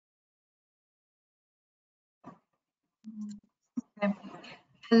Okay.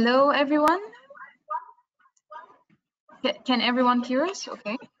 Hello, everyone. Can everyone hear us?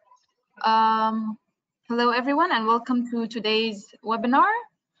 Okay. Hello, everyone, and welcome to today's webinar.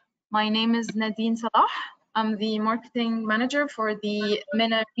 My name is Nadine Salah. I'm the marketing manager for the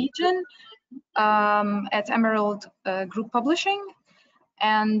MENA region at Emerald Group Publishing.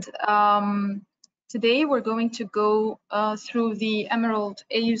 And today we're going to go through the Emerald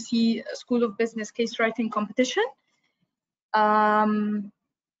AUC School of Business Case Writing Competition.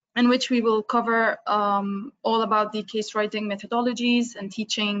 In which we will cover all about the case writing methodologies and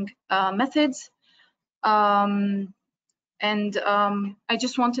teaching methods. I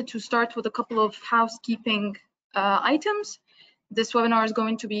just wanted to start with a couple of housekeeping items. This webinar is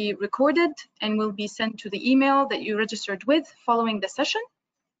going to be recorded and will be sent to the email that you registered with following the session.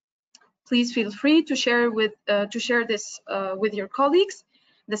 Please feel free to share this with your colleagues.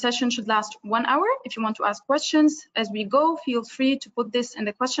 The session should last 1 hour. If you want to ask questions as we go, feel free to put this in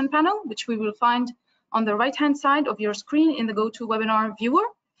the question panel, which we will find on the right-hand side of your screen in the GoToWebinar viewer.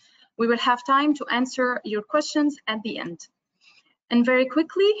 We will have time to answer your questions at the end. And very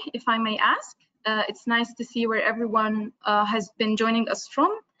quickly, if I may ask, it's nice to see where everyone has been joining us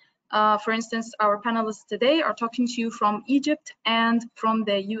from. For instance, our panelists today are talking to you from Egypt and from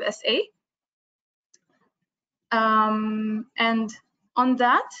the USA. And on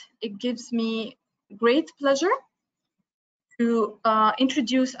that, it gives me great pleasure to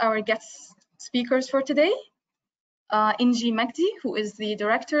introduce our guest speakers for today. Inji Magdi, who is the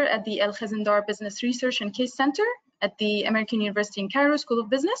director at the Al Khazindar Business Research and Case Center at the American University in Cairo School of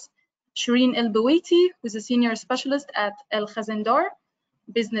Business. Shireen El Bawaiti, who is a senior specialist at Al Khazindar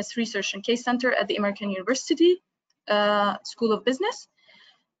Business Research and Case Center at the American University School of Business.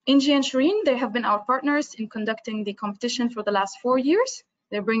 Inji and Shireen, they have been our partners in conducting the competition for the last 4 years.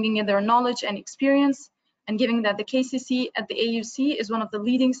 They're bringing in their knowledge and experience, and given that the KCC at the AUC is one of the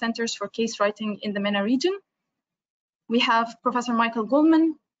leading centers for case writing in the MENA region. We have Professor Michael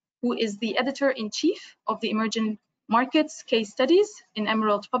Goldman, who is the editor-in-chief of the Emerging Markets Case Studies in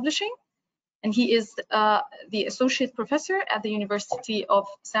Emerald Publishing, and he is the associate professor at the University of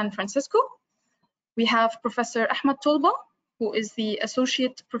San Francisco. We have Professor Ahmed Tolba, who is the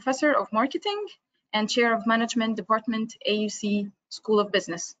Associate Professor of Marketing and Chair of Management Department, AUC School of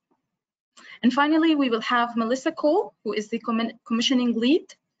Business. And finally, we will have Melissa Cole, who is the Commissioning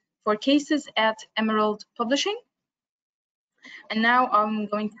Lead for Cases at Emerald Publishing. And now I'm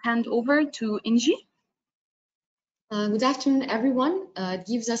going to hand over to Inji. Good afternoon, everyone. It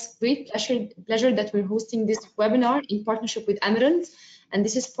gives us great pleasure that we're hosting this webinar in partnership with Emerald. And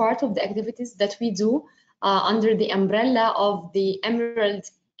this is part of the activities that we do under the umbrella of the Emerald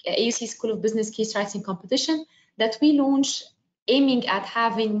AUC School of Business Case Writing Competition that we launch aiming at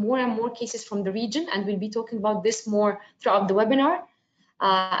having more and more cases from the region, and we'll be talking about this more throughout the webinar.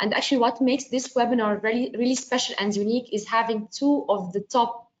 And actually what makes this webinar really special and unique is having 2 of the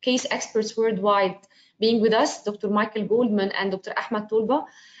top case experts worldwide being with us, Dr. Michael Goldman and Dr. Ahmed Tolba.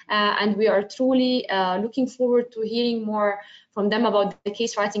 And we are truly looking forward to hearing more from them about the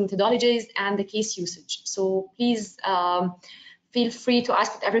case writing methodologies and the case usage. So please feel free to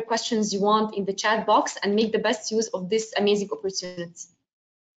ask whatever questions you want in the chat box and make the best use of this amazing opportunity.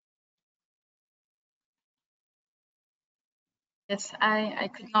 Yes, I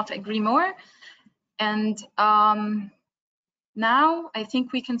could not agree more. And now I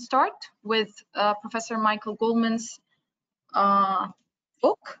think we can start with Professor Michael Goldman's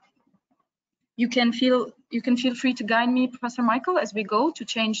book. You can feel free to guide me, Professor Michael, as we go to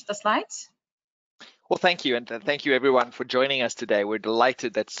change the slides. Well, thank you, and thank you everyone for joining us today. We're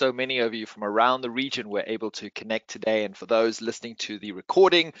delighted that so many of you from around the region were able to connect today, and for those listening to the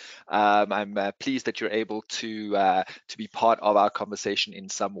recording, I'm pleased that you're able to be part of our conversation in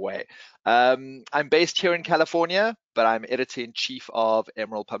some way. I'm based here in California, but I'm editor-in-chief of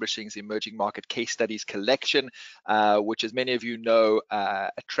Emerald Publishing's Emerging Market Case Studies collection, which, as many of you know,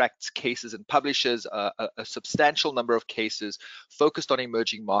 attracts cases and publishes a substantial number of cases focused on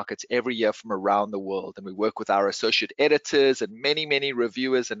emerging markets every year from around the world. And we work with our associate editors and many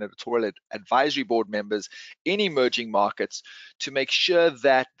reviewers and editorial advisory board members in emerging markets to make sure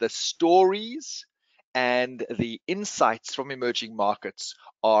that the stories and the insights from emerging markets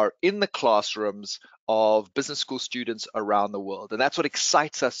are in the classrooms of business school students around the world. And that's what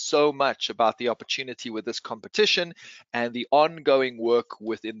excites us so much about the opportunity with this competition and the ongoing work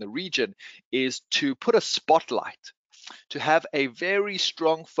within the region, is to put a spotlight to have a very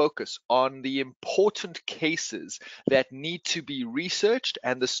strong focus on the important cases that need to be researched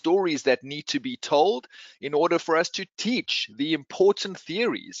and the stories that need to be told in order for us to teach the important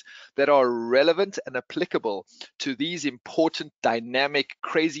theories that are relevant and applicable to these important, dynamic,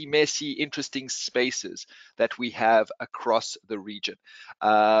 crazy, messy, interesting spaces that we have across the region.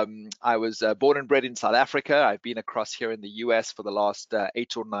 I was born and bred in South Africa. I've been across here in the US for the last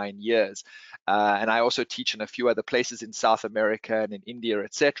 8 or 9 years. And I also teach in a few other places in South America and in India,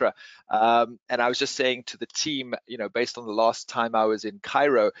 etc. And I was just saying to the team, based on the last time I was in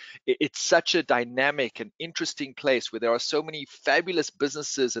Cairo, it's such a dynamic and interesting place where there are so many fabulous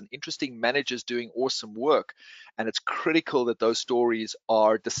businesses and interesting managers doing awesome work. And it's critical that those stories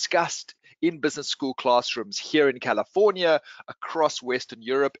are discussed in business school classrooms here in California, across Western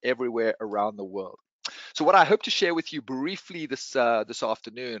Europe, everywhere around the world. So what I hope to share with you briefly this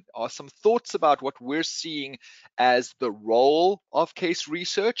afternoon are some thoughts about what we're seeing as the role of case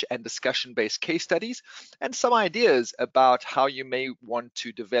research and discussion-based case studies, and some ideas about how you may want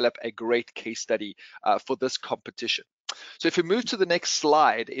to develop a great case study for this competition. So if we move to the next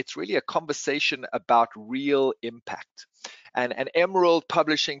slide, it's really a conversation about real impact. And Emerald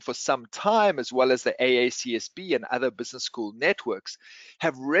Publishing for some time, as well as the AACSB and other business school networks,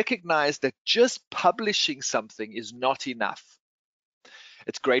 have recognized that just publishing something is not enough.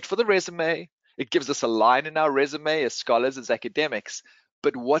 It's great for the resume. It gives us a line in our resume as scholars, as academics,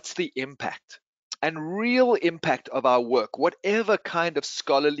 but what's the impact? And real impact of our work, whatever kind of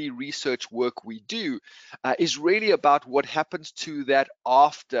scholarly research work we do, is really about what happens to that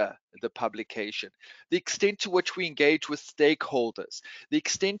after the publication, the extent to which we engage with stakeholders, the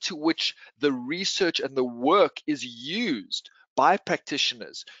extent to which the research and the work is used by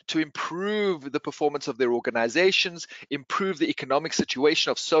practitioners to improve the performance of their organizations, improve the economic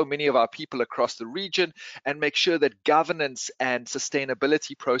situation of so many of our people across the region, and make sure that governance and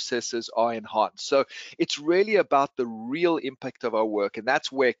sustainability processes are enhanced. So it's really about the real impact of our work. And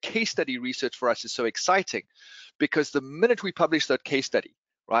that's where case study research for us is so exciting, because the minute we publish that case study,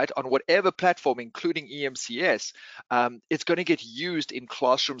 right, on whatever platform, including EMCS, it's going to get used in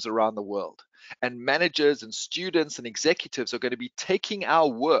classrooms around the world. And managers and students and executives are going to be taking our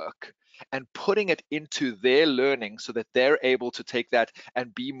work and putting it into their learning so that they're able to take that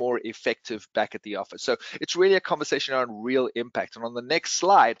and be more effective back at the office. So it's really a conversation around real impact. And on the next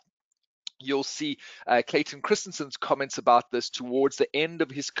slide, you'll see Clayton Christensen's comments about this towards the end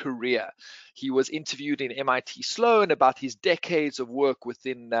of his career. He was interviewed in MIT Sloan about his decades of work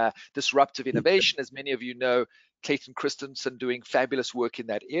within disruptive innovation. As many of you know, Clayton Christensen doing fabulous work in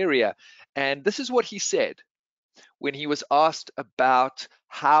that area. And this is what he said when he was asked about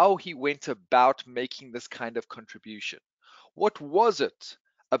how he went about making this kind of contribution. What was it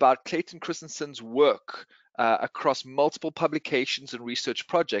about Clayton Christensen's work across multiple publications and research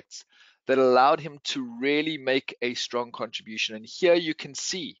projects that allowed him to really make a strong contribution? And here you can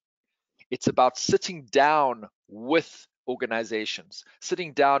see it's about sitting down with organizations,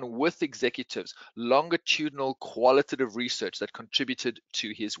 sitting down with executives, longitudinal qualitative research that contributed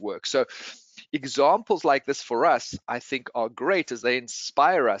to his work. So examples like this for us, I think, are great as they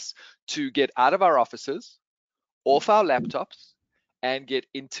inspire us to get out of our offices, off our laptops, and get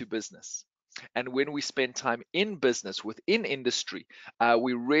into business. And when we spend time in business, within industry,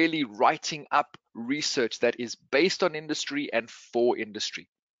 we're really writing up research that is based on industry and for industry.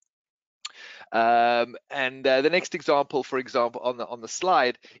 The next example, for example, on the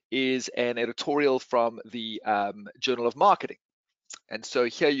slide is an editorial from the Journal of Marketing. And so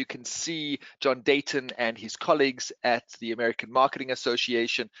here you can see John Dayton and his colleagues at the American Marketing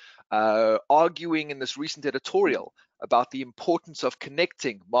Association arguing in this recent editorial about the importance of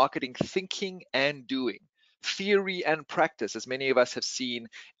connecting marketing thinking and doing, theory and practice, as many of us have seen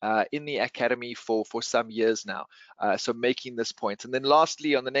in the academy for some years now. So making this point. And then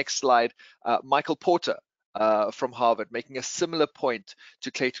lastly, on the next slide, Michael Porter from Harvard making a similar point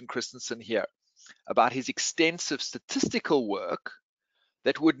to Clayton Christensen here about his extensive statistical work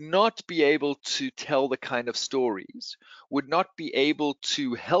that would not be able to tell the kind of stories, would not be able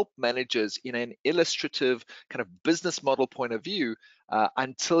to help managers in an illustrative kind of business model point of view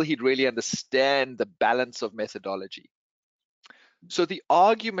until he'd really understand the balance of methodology. So the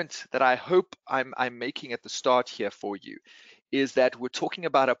argument that I hope I'm making at the start here for you is that we're talking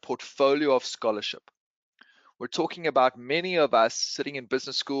about a portfolio of scholarship. We're talking about many of us sitting in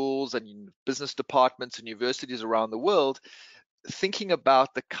business schools and business departments and universities around the world, thinking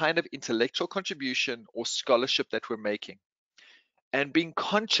about the kind of intellectual contribution or scholarship that we're making, and being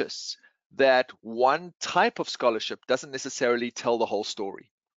conscious that one type of scholarship doesn't necessarily tell the whole story.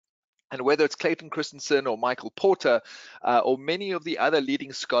 And whether it's Clayton Christensen or Michael Porter or many of the other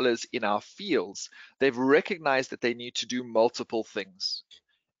leading scholars in our fields, they've recognized that they need to do multiple things.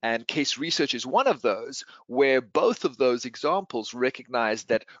 And case research is one of those, where both of those examples recognize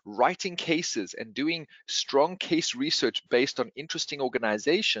that writing cases and doing strong case research based on interesting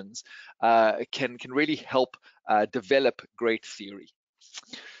organizations can really help develop great theory.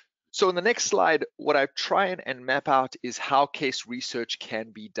 So in the next slide, what I try and map out is how case research can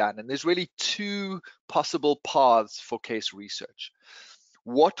be done. And there's really two possible paths for case research.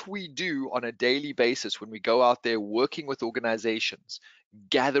 What we do on a daily basis when we go out there working with organizations,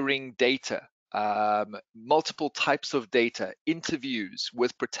 gathering data, multiple types of data, interviews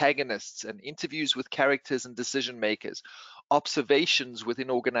with protagonists and interviews with characters and decision makers, observations within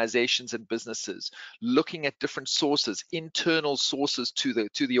organizations and businesses, looking at different sources, internal sources to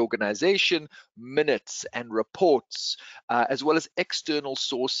the organization, minutes and reports, as well as external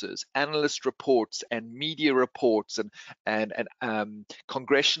sources, analyst reports and media reports and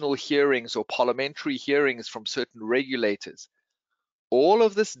congressional hearings or parliamentary hearings from certain regulators. All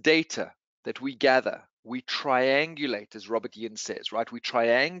of this data that we gather, we triangulate, as Robert Yin says, right? We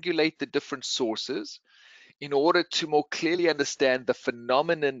triangulate the different sources in order to more clearly understand the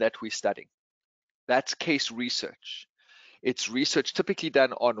phenomenon that we're studying. That's case research. It's research typically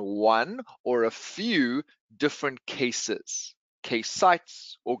done on one or a few different cases, case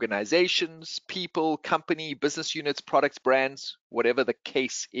sites, organizations, people, company, business units, products, brands, whatever the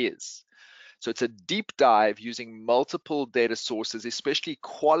case is. So it's a deep dive using multiple data sources, especially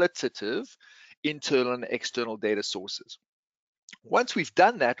qualitative internal and external data sources. Once we've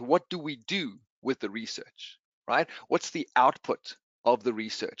done that, what do we do with the research, right? What's the output of the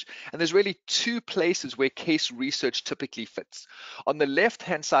research? And there's really two places where case research typically fits. On the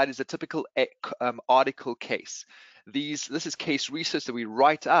left-hand side is a typical article case. This is case research that we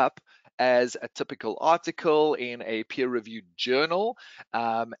write up as a typical article in a peer-reviewed journal,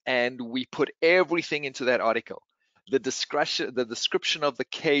 and we put everything into that article. The description of the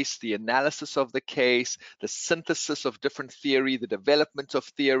case, the analysis of the case, the synthesis of different theory, the development of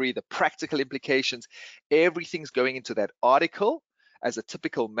theory, the practical implications, everything's going into that article as a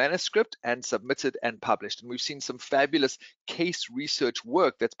typical manuscript and submitted and published. And we've seen some fabulous case research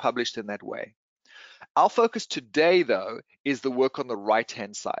work that's published in that way. Our focus today, though, is the work on the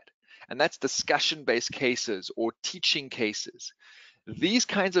right-hand side, and that's discussion-based cases or teaching cases. These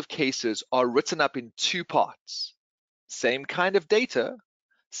kinds of cases are written up in two parts. Same kind of data,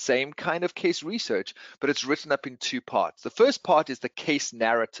 same kind of case research, but it's written up in two parts. The first part is the case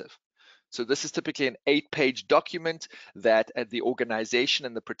narrative. So this is typically an 8-page document that the organization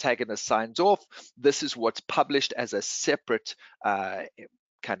and the protagonist signs off. This is what's published as a separate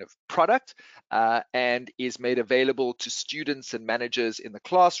kind of product and is made available to students and managers in the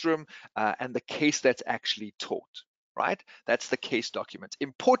classroom and the case that's actually taught. Right? That's the case document.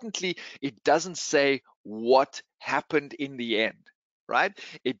 Importantly, it doesn't say what happened in the end, right?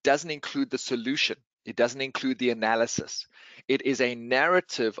 It doesn't include the solution. It doesn't include the analysis. It is a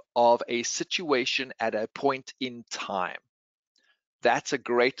narrative of a situation at a point in time. That's a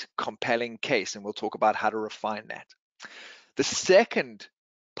great, compelling case, and we'll talk about how to refine that. The second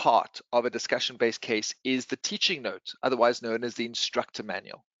part of a discussion-based case is the teaching note, otherwise known as the instructor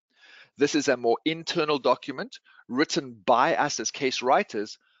manual. This is a more internal document written by us as case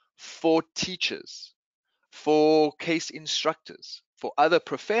writers for teachers, for case instructors, for other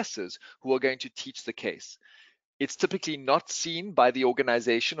professors who are going to teach the case. It's typically not seen by the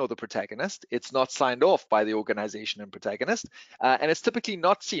organization or the protagonist. It's not signed off by the organization and protagonist. And it's typically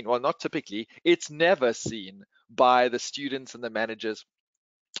not seen, well, not typically, it's never seen by the students and the managers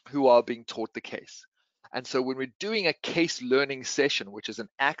who are being taught the case. And so when we're doing a case learning session, which is an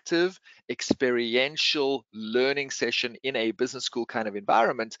active, experiential learning session in a business school kind of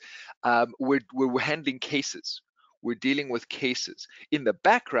environment, we're handling cases. We're dealing with cases. In the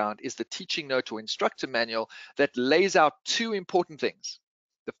background is the teaching note or instructor manual that lays out two important things.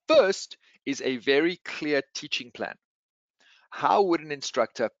 The first is a very clear teaching plan. How would an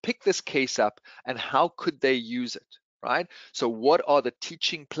instructor pick this case up and how could they use it? Right? So what are the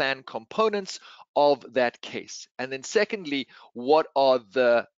teaching plan components of that case? And then secondly, what are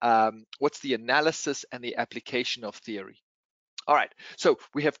the what's the analysis and the application of theory? All right, so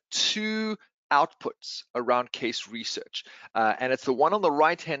we have two outputs around case research. And it's the one on the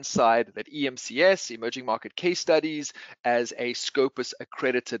right-hand side that EMCS, Emerging Market Case Studies, as a Scopus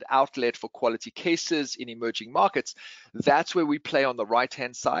accredited outlet for quality cases in emerging markets. That's where we play on the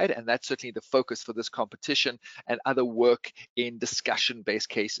right-hand side, and that's certainly the focus for this competition and other work in discussion-based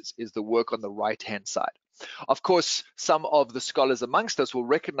cases is the work on the right-hand side. Of course, some of the scholars amongst us will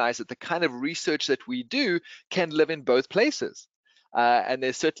recognize that the kind of research that we do can live in both places. And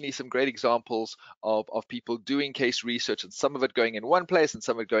there's certainly some great examples of people doing case research, and some of it going in one place and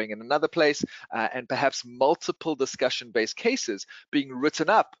some of it going in another place, and perhaps multiple discussion-based cases being written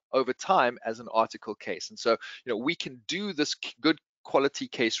up over time as an article case. And so, we can do this good quality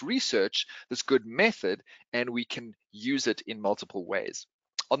case research, this good method, and we can use it in multiple ways.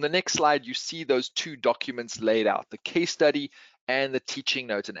 On the next slide, you see those two documents laid out, the case study and the teaching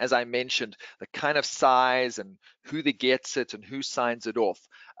note. And as I mentioned, the kind of size and who gets it and who signs it off.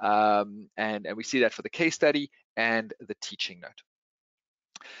 And we see that for the case study and the teaching note.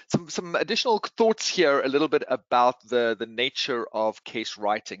 Some additional thoughts here a little bit about the nature of case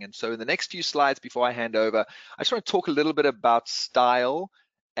writing. And so in the next few slides before I hand over, I just want to talk a little bit about style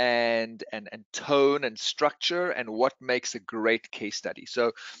and tone and structure and what makes a great case study.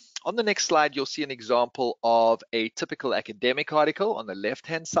 So on the next slide, you'll see an example of a typical academic article on the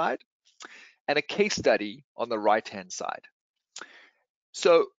left-hand side and a case study on the right-hand side.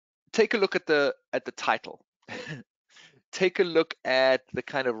 So take a look at the title. Take a look at the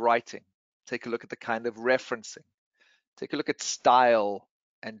kind of writing. Take a look at the kind of referencing. Take a look at style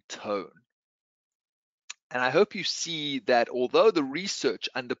and tone. And I hope you see that although the research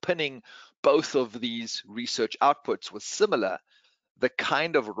underpinning both of these research outputs was similar, the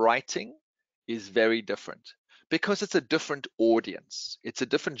kind of writing is very different because it's a different audience. It's a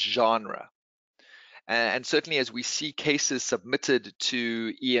different genre. And certainly as we see cases submitted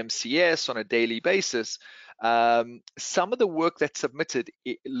to EMCS on a daily basis, some of the work that's submitted,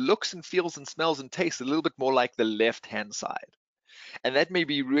 it looks and feels and smells and tastes a little bit more like the left-hand side. And that may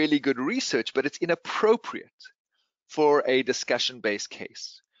be really good research, but it's inappropriate for a discussion-based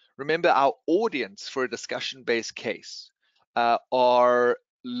case. Remember, our audience for a discussion-based case are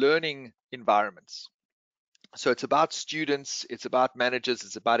learning environments. So it's about students, it's about managers,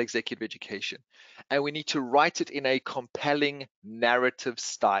 it's about executive education. And we need to write it in a compelling narrative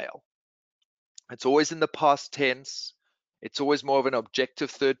style. It's always in the past tense. It's always more of an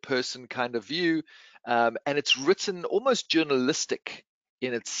objective third person kind of view. And it's written almost journalistic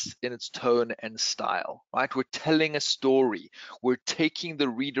in its tone and style, right? We're telling a story. We're taking the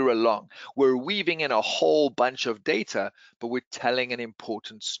reader along. We're weaving in a whole bunch of data, but we're telling an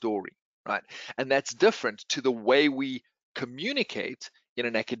important story, right? And that's different to the way we communicate in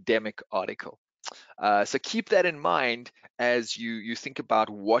an academic article. So keep that in mind as you think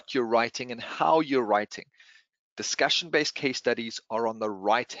about what you're writing and how you're writing. Discussion-based case studies are on the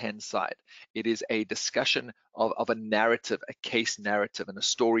right-hand side. It is a discussion of a narrative, a case narrative, and a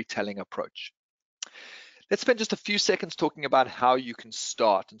storytelling approach. Let's spend just a few seconds talking about how you can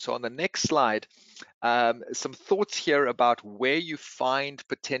start. And so on the next slide, some thoughts here about where you find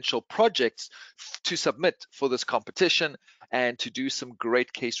potential projects to submit for this competition and to do some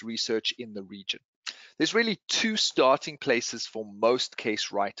great case research in the region. There's really two starting places for most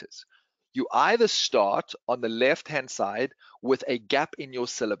case writers. You either start on the left-hand side with a gap in your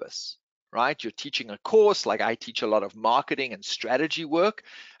syllabus, right? You're teaching a course, like I teach a lot of marketing and strategy work.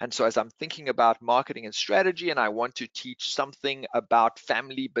 And so as I'm thinking about marketing and strategy, and I want to teach something about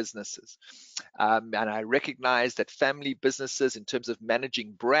family businesses, and I recognize that family businesses, in terms of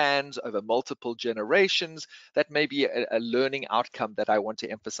managing brands over multiple generations, that may be a learning outcome that I want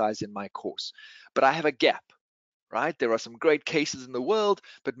to emphasize in my course. But I have a gap. Right? There are some great cases in the world,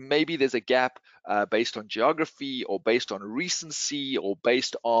 but maybe there's a gap based on geography or based on recency or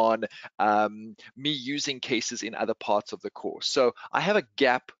based on me using cases in other parts of the course. So I have a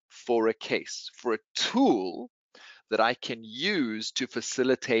gap for a case, for a tool that I can use to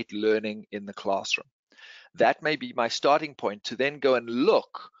facilitate learning in the classroom. That may be my starting point to then go and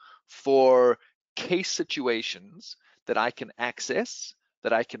look for case situations that I can access,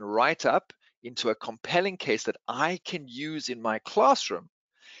 that I can write up into a compelling case that I can use in my classroom.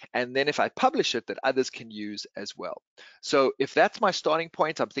 And then if I publish it, that others can use as well. So if that's my starting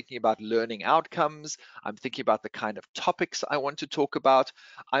point, I'm thinking about learning outcomes. I'm thinking about the kind of topics I want to talk about.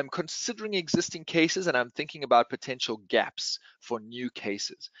 I'm considering existing cases, and I'm thinking about potential gaps for new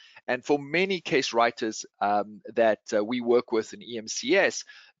cases. And for many case writers that we work with in EMCS,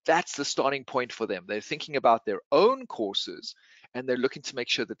 that's the starting point for them. They're thinking about their own courses, and they're looking to make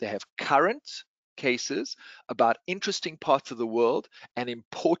sure that they have current cases about interesting parts of the world and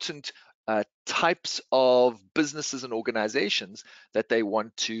important types of businesses and organizations that they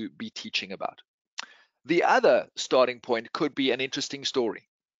want to be teaching about. The other starting point could be an interesting story.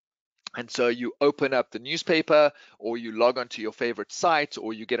 And so you open up the newspaper, or you log onto your favorite site,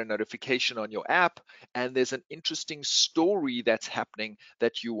 or you get a notification on your app, and there's an interesting story that's happening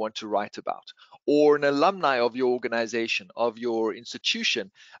that you want to write about. Or an alumni of your organization, of your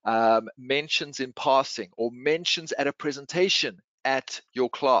institution, mentions in passing, or mentions at a presentation at your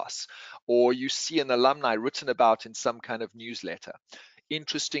class, or you see an alumni written about in some kind of newsletter.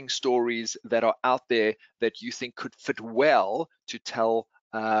 Interesting stories that are out there that you think could fit well to tell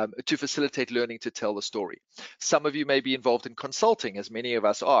to facilitate learning to tell the story. Some of you may be involved in consulting, as many of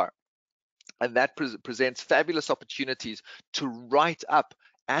us are, and that presents fabulous opportunities to write up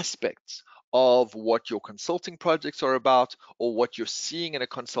aspects of what your consulting projects are about, or what you're seeing in a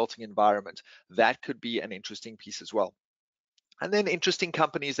consulting environment. That could be an interesting piece as well. And then interesting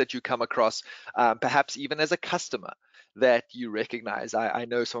companies that you come across, perhaps even as a customer that you recognize. I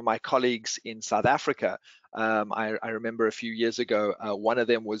know some of my colleagues in South Africa. I remember a few years ago, one of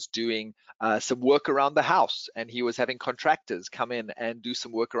them was doing some work around the house, and he was having contractors come in and do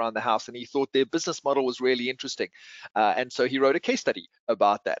some work around the house, and he thought their business model was really interesting. And so he wrote a case study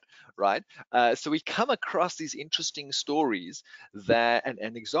about that, right? So we come across these interesting stories that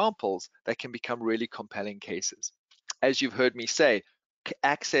and examples that can become really compelling cases. As you've heard me say,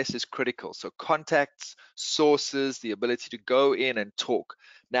 access is critical. So contacts, sources, the ability to go in and talk.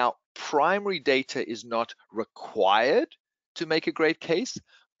 Now, primary data is not required to make a great case,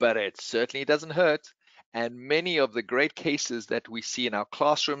 but it certainly doesn't hurt. And many of the great cases that we see in our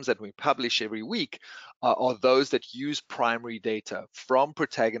classrooms that we publish every week are those that use primary data from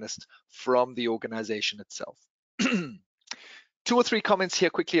protagonists, from the organization itself. 2 or 3 comments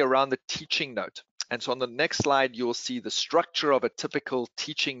here quickly around the teaching note. And so on the next slide, you'll see the structure of a typical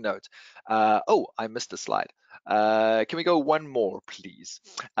teaching note. Oh, I missed a slide. Can we go one more, please?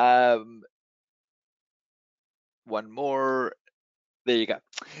 One more. There you go.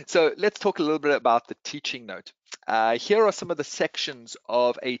 So let's talk a little bit about the teaching note. Here are some of the sections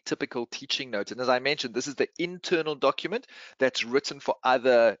of a typical teaching note. And as I mentioned, this is the internal document that's written for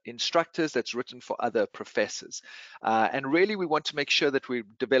other instructors, that's written for other professors. And really, we want to make sure that we're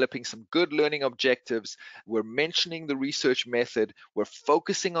developing some good learning objectives. We're mentioning the research method. We're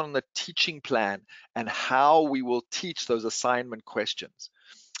focusing on the teaching plan and how we will teach those assignment questions.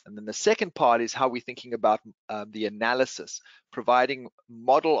 And then the second part is how we're thinking about the analysis, providing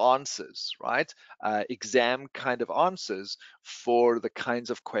model answers, right? Exam kind of answers for the kinds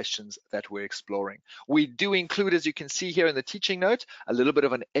of questions that we're exploring. We do include, as you can see here in the teaching note, a little bit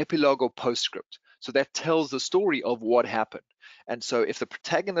of an epilogue or postscript. So that tells the story of what happened. And so if the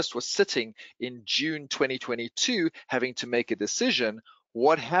protagonist was sitting in June 2022 having to make a decision,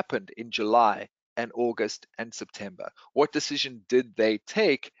 what happened in July and August and September? What decision did they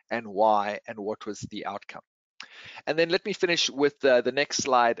take and why, and what was the outcome? And then let me finish with the next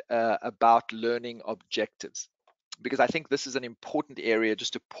slide about learning objectives, because I think this is an important area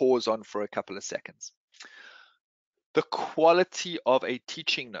just to pause on for a couple of seconds. The quality of a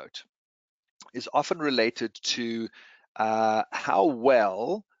teaching note is often related to how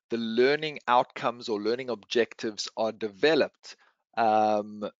well the learning outcomes or learning objectives are developed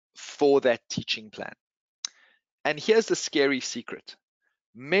for that teaching plan. And here's the scary secret.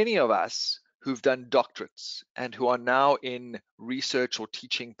 Many of us who've done doctorates and who are now in research or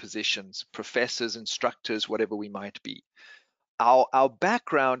teaching positions, professors, instructors, whatever we might be, our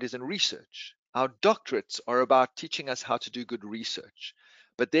background is in research. Our doctorates are about teaching us how to do good research.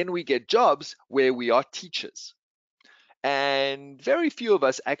 But then we get jobs where we are teachers. And very few of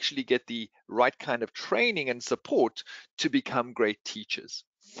us actually get the right kind of training and support to become great teachers.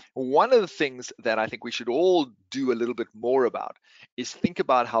 One of the things that I think we should all do a little bit more about is think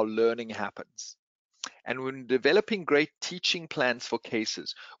about how learning happens. And when developing great teaching plans for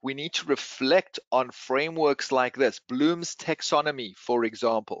cases, we need to reflect on frameworks like this, Bloom's taxonomy, for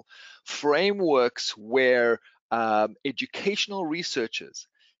example, frameworks where educational researchers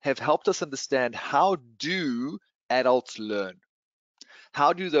have helped us understand how do adults learn.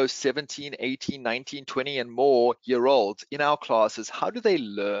 How do those 17, 18, 19, 20 and more year olds in our classes, how do they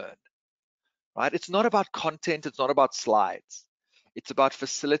learn? Right? It's not about content, it's not about slides. It's about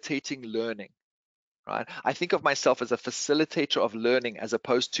facilitating learning. Right? I think of myself as a facilitator of learning as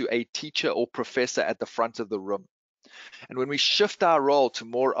opposed to a teacher or professor at the front of the room. And when we shift our role to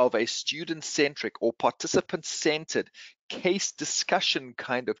more of a student-centric or participant-centered case discussion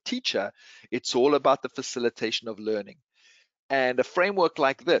kind of teacher, it's all about the facilitation of learning. And a framework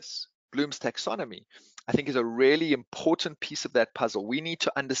like this, Bloom's taxonomy, I think is a really important piece of that puzzle. We need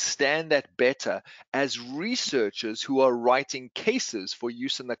to understand that better as researchers who are writing cases for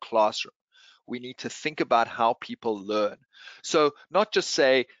use in the classroom. we need to think about how people learn. So not just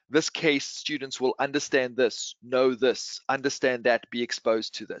say, this case students will understand this, know this, understand that, be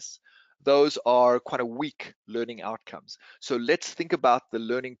exposed to this. Those are quite a weak learning outcomes. So let's think about the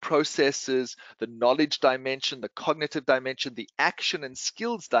learning processes, the knowledge dimension, the cognitive dimension, the action and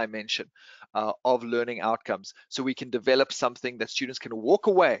skills dimension of learning outcomes, so we can develop something that students can walk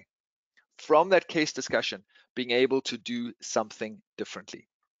away from that case discussion being able to do something differently.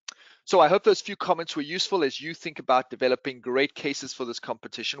 So I hope those few comments were useful as you think about developing great cases for this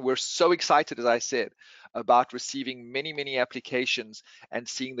competition. We're so excited, as I said, about receiving many, many applications and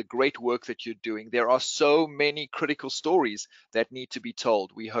seeing the great work that you're doing. There are so many critical stories that need to be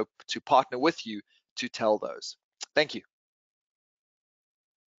told. We hope to partner with you to tell those. Thank you.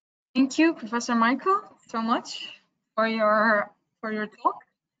 Thank you, Professor Michael, so much for your talk.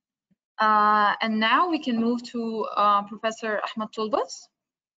 And now we can move to Professor Ahmed Tolba.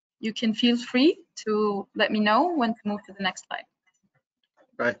 You can feel free to let me know when to move to the next slide.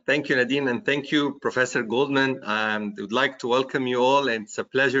 Right. Thank you, Nadine, and thank you, Professor Goldman. I would like to welcome you all, and it's a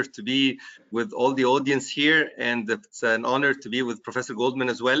pleasure to be with all the audience here, and it's an honor to be with Professor Goldman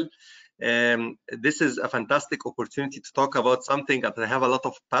as well. This is a fantastic opportunity to talk about something that I have a lot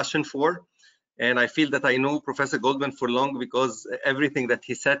of passion for. And I feel that I know Professor Goldman for long, because everything that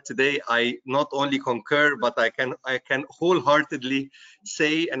he said today, I not only concur, but I can wholeheartedly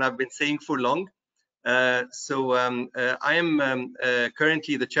say, and I've been saying for long. I am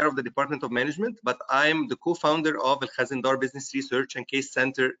currently the chair of the Department of Management, but I'm the co-founder of Al Khazindar Business Research and Case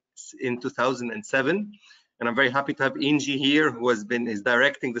Center in 2007. And I'm very happy to have Inji here, who is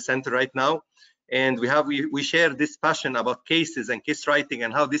directing the center right now. And we share this passion about cases and case writing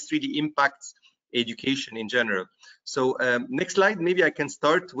and how this really impacts education in general. So next slide, maybe I can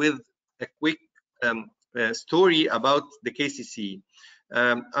start with a quick story about the KCC.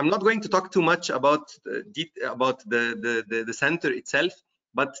 I'm not going to talk too much about the center itself,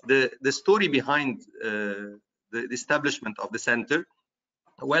 but the story behind the establishment of the center.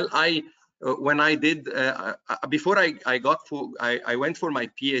 Well, before I went for my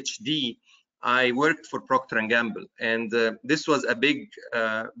PhD, I worked for Procter & Gamble, and this was a big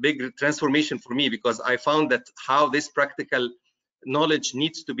transformation for me, because I found that how this practical knowledge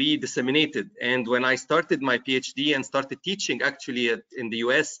needs to be disseminated. And when I started my PhD and started teaching actually in the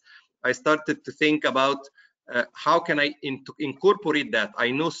US, I started to think about how can I incorporate that.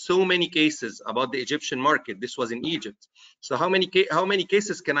 I know so many cases about the Egyptian market. This was in Egypt. So how many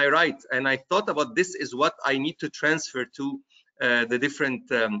cases can I write? And I thought about this is what I need to transfer to the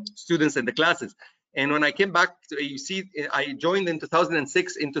different students in the classes. And when I came back, you see, I joined in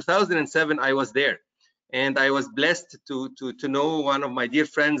 2006. In 2007, I was there. And I was blessed to know one of my dear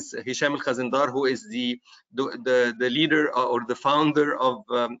friends, Hisham Al Khazindar, who is the leader or the founder of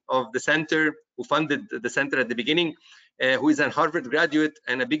the center, who funded the center at the beginning, who is a Harvard graduate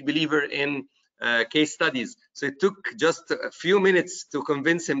and a big believer in case studies. So it took just a few minutes to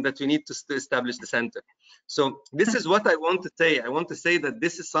convince him that we need to establish the center. So this is what I want to say. I want to say that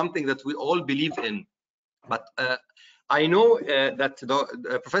this is something that we all believe in. But I know that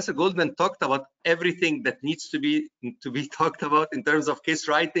Professor Goldman talked about everything that needs to be talked about in terms of case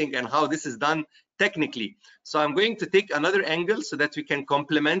writing and how this is done technically. So I'm going to take another angle so that we can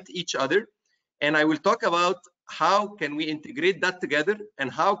complement each other. And I will talk about how can we integrate that together, and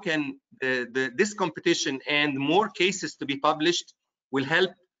how can this competition and more cases to be published will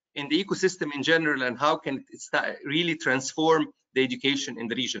help in the ecosystem in general, and how can it really transform the education in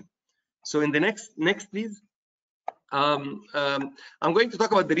the region. So in the next please. I'm going to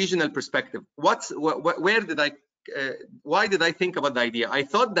talk about the regional perspective. Why did I think about the idea? I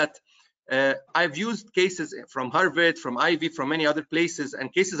thought that I've used cases from Harvard, from Ivy, from many other places,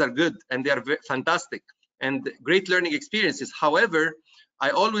 and cases are good and they are fantastic and great learning experiences. However,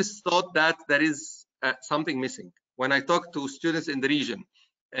 I always thought that there is something missing. When I talk to students in the region,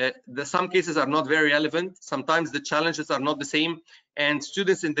 some cases are not very relevant. Sometimes the challenges are not the same, and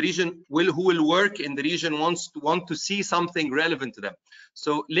students in the region who will work in the region want to see something relevant to them.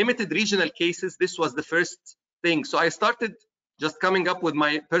 So limited regional cases, this was the first thing. So I started just coming up with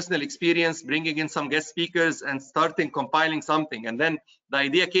my personal experience, bringing in some guest speakers and starting compiling something. And then the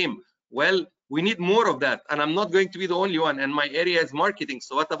idea came, well, we need more of that, and I'm not going to be the only one, and my area is marketing.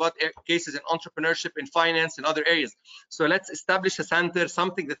 So what about cases in entrepreneurship, in finance, and other areas? So let's establish a center,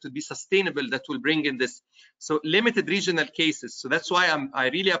 something that would be sustainable, that will bring in this. So limited regional cases. So that's why I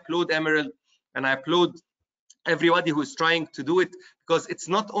really applaud Emerald, and I applaud everybody who is trying to do it, because it's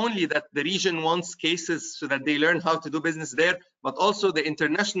not only that the region wants cases so that they learn how to do business there, but also the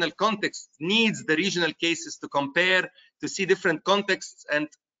international context needs the regional cases to compare, to see different contexts, and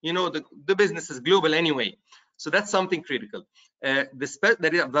you know, the business is global anyway. So that's something critical. There is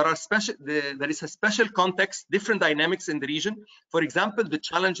a special context, different dynamics in the region. For example, the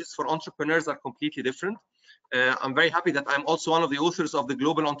challenges for entrepreneurs are completely different. I'm very happy that I'm also one of the authors of the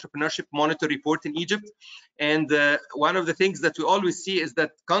Global Entrepreneurship Monitor report in Egypt. And one of the things that we always see is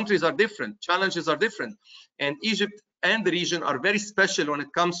that countries are different, challenges are different. And Egypt and the region are very special when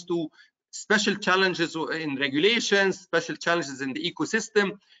it comes to special challenges in regulations, special challenges in the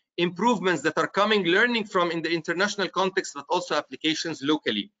ecosystem, improvements that are coming, learning from in the international context, but also applications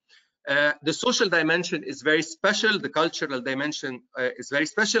locally. The social dimension is very special, the cultural dimension is very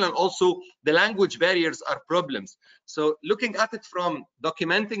special, and also the language barriers are problems. So looking at it from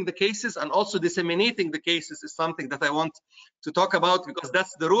documenting the cases and also disseminating the cases is something that I want to talk about, because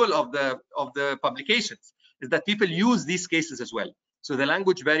that's the role of the publications, is that people use these cases as well. So the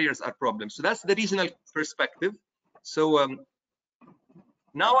language barriers are problems. So that's the regional perspective. So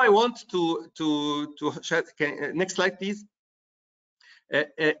now I want to next slide, please.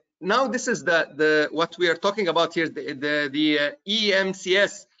 Now this is what we are talking about here, the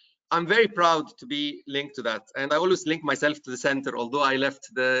EMCS. I'm very proud to be linked to that, and I always link myself to the center, although I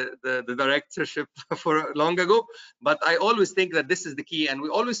left the directorship for long ago. But I always think that this is the key, and we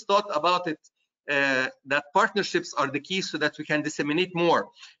always thought about it that partnerships are the key so that we can disseminate more.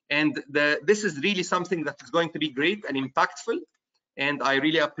 And this is really something that is going to be great and impactful. And I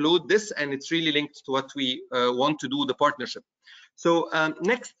really applaud this, and it's really linked to what we want to do, the partnership. So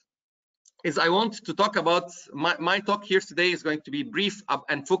next is I want to talk about, my talk here today is going to be brief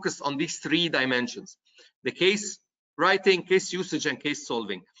and focused on these three dimensions: the case writing, case usage, and case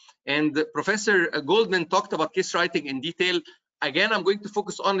solving. And Professor Goldman talked about case writing in detail. Again, I'm going to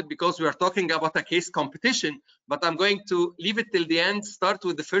focus on it because we are talking about a case competition, but I'm going to leave it till the end, start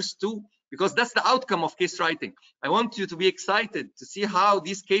with the first two, because that's the outcome of case writing. I want you to be excited to see how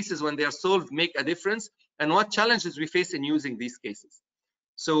these cases, when they are solved, make a difference, and what challenges we face in using these cases.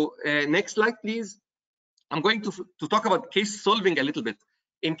 So next slide, please. I'm going to talk about case solving a little bit.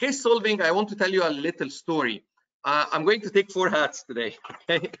 In case solving, I want to tell you a little story. I'm going to take 4 hats today.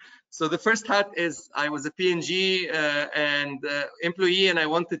 Okay. So the first hat is I was a P&G employee, and I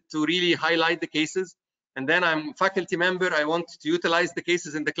wanted to really highlight the cases. And then I'm a faculty member. I want to utilize the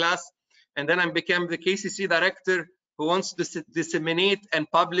cases in the class. And then I became the KCC director, who wants to disseminate and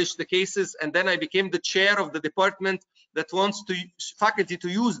publish the cases. And then I became the chair of the department that wants faculty to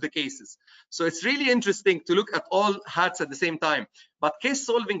use the cases. So it's really interesting to look at all hats at the same time. But case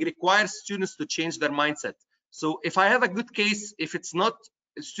solving requires students to change their mindset. So if I have a good case, if it's not,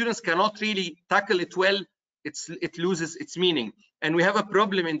 students cannot really tackle it well, it loses its meaning. And we have a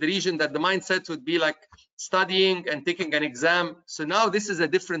problem in the region that the mindset would be like studying and taking an exam. So now this is a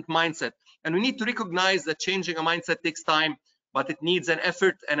different mindset. And we need to recognize that changing a mindset takes time, but it needs an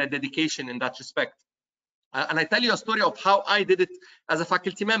effort and a dedication in that respect. And I tell you a story of how I did it as a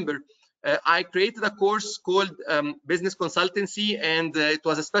faculty member. I created a course called Business Consultancy, and it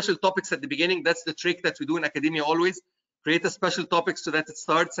was a special topics at the beginning. That's the trick that we do in academia always. Create a special topic so that it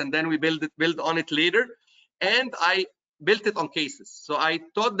starts, and then we build on it later. And I built it on cases. So I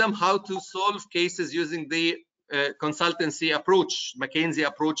taught them how to solve cases using the consultancy approach, McKinsey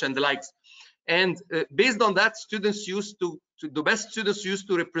approach, and the likes. And based on that, the best students used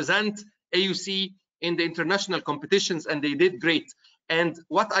to represent AUC in the international competitions, and they did great. And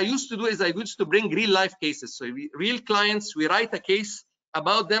what I used to do is I used to bring real life cases. So real clients, we write a case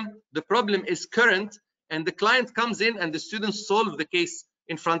about them. The problem is current, and the client comes in and the students solve the case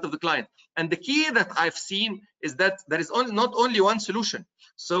in front of the client. And the key that I've seen is that there is not only one solution.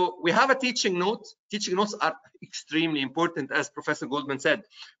 So we have a teaching note. Teaching notes are extremely important, as Professor Goldman said.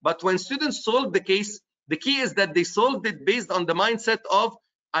 But when students solve the case, the key is that they solved it based on the mindset of,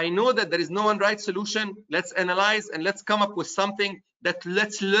 I know that there is no one right solution. Let's analyze and let's come up with something that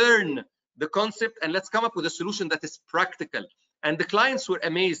let's learn the concept and let's come up with a solution that is practical. And the clients were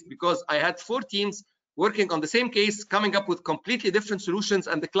amazed because I had 4 teams working on the same case, coming up with completely different solutions,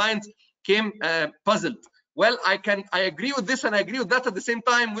 and the client came puzzled. Well, I agree with this and I agree with that at the same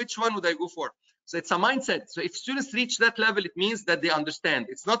time. Which one would I go for? So it's a mindset. So if students reach that level, it means that they understand.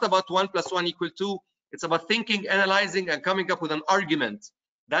 It's not about 1 + 1 = 2. It's about thinking, analyzing, and coming up with an argument.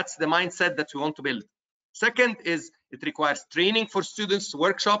 That's the mindset that we want to build. Second is it requires training for students,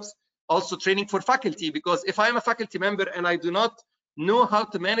 workshops, also training for faculty, because if I'm a faculty member and I do not know how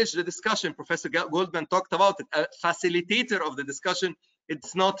to manage the discussion, Professor Goldman talked about it, a facilitator of the discussion,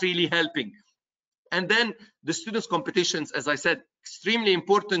 it's not really helping. And then the students' competitions, as I said, extremely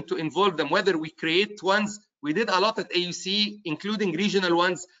important to involve them, whether we create ones. We did a lot at AUC, including regional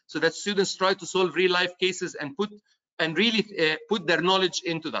ones, so that students try to solve real life cases and put and really put their knowledge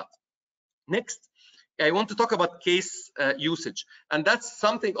into that. Next, I want to talk about case usage, and that's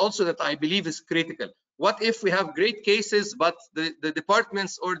something also that I believe is critical. What if we have great cases, but the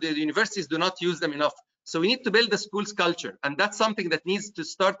departments or the universities do not use them enough? So we need to build a school's culture, and that's something that needs to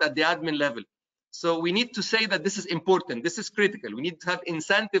start at the admin level. So we need to say that this is important, this is critical. We need to have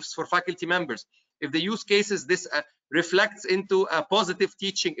incentives for faculty members. If they use cases, this reflects into a positive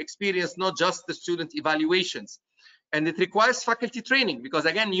teaching experience, not just the student evaluations. And it requires faculty training, because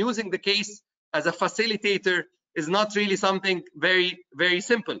again, using the case as a facilitator is not really something very, very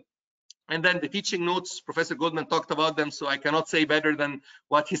simple. And then the teaching notes, Professor Goldman talked about them, so I cannot say better than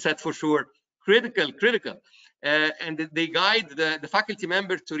what he said for sure. Critical. And they guide the faculty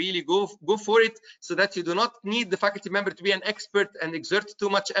member to really go for it, so that you do not need the faculty member to be an expert and exert too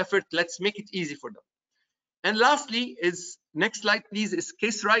much effort. Let's make it easy for them. And lastly is, next slide please, is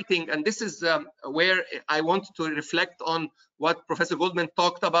case writing. And this is where I want to reflect on what Professor Goldman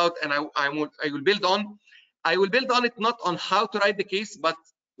talked about, and I will build on. I will build on it, not on how to write the case, but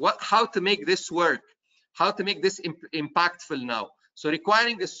how to make this work, how to make this impactful now. So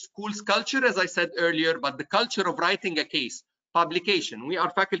requiring a school's culture, as I said earlier, but the culture of writing a case, publication. We are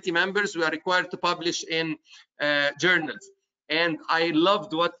faculty members, we are required to publish in journals. And I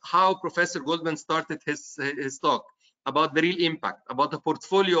loved how Professor Goldman started his talk about the real impact, about the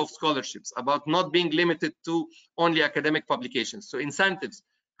portfolio of scholarships, about not being limited to only academic publications. So incentives,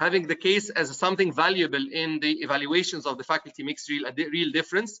 having the case as something valuable in the evaluations of the faculty makes a real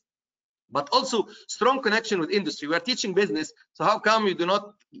difference. But also strong connection with industry. We are teaching business, so how come you do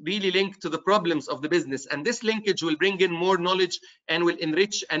not really link to the problems of the business? And this linkage will bring in more knowledge and will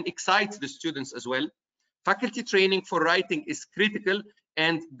enrich and excite the students as well. Faculty training for writing is critical,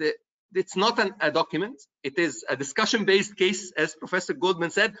 and it's not a document. It is a discussion-based case, as Professor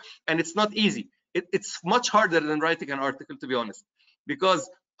Goldman said, and it's not easy. It's much harder than writing an article, to be honest, because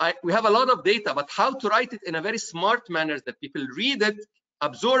we have a lot of data, but how to write it in a very smart manner that people read it,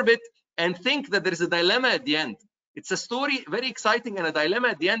 absorb it, and think that there is a dilemma at the end. It's a story, very exciting, and a dilemma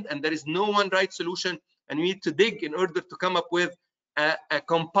at the end, and there is no one right solution, and we need to dig in order to come up with a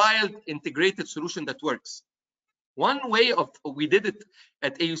compiled, integrated solution that works. One way we did it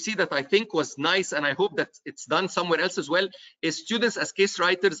at AUC that I think was nice, and I hope that it's done somewhere else as well, is students as case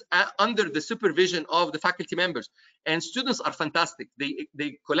writers under the supervision of the faculty members. And students are fantastic.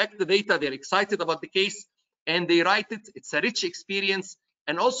 They collect the data, they're excited about the case, and they write it. It's a rich experience.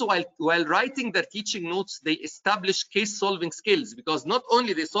 And also, while writing their teaching notes, they establish case-solving skills, because not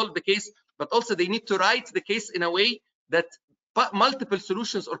only they solve the case, but also they need to write the case in a way that multiple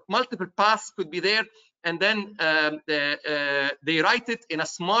solutions or multiple paths could be there, and then they write it in a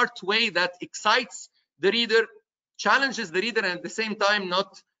smart way that excites the reader, challenges the reader, and at the same time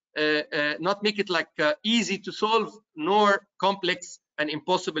not make it like easy to solve nor complex and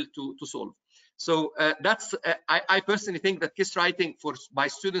impossible to solve. So that's I personally think that case writing by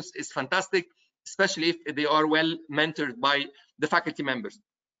students is fantastic, especially if they are well mentored by the faculty members.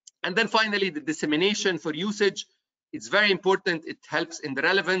 And then finally, the dissemination for usage. It's very important. It helps in the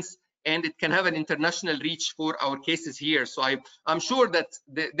relevance, and it can have an international reach for our cases here. So I'm sure that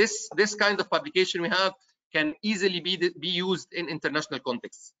this kind of publication we have can easily be used in international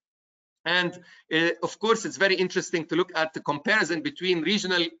contexts. And of course, it's very interesting to look at the comparison between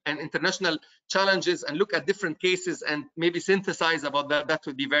regional and international challenges and look at different cases and maybe synthesize about that. That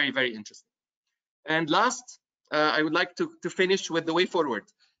would be very, very interesting. And last, I would like to finish with the way forward.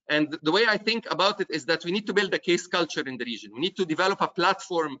 And the way I think about it is that we need to build a case culture in the region. We need to develop a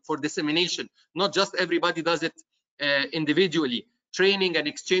platform for dissemination. Not just everybody does it individually. Training and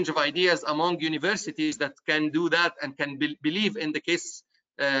exchange of ideas among universities that can do that and can believe in the case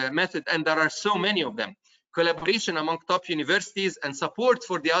method, and there are so many of them. Collaboration among top universities and support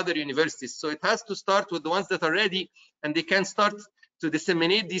for the other universities. So it has to start with the ones that are ready, and they can start to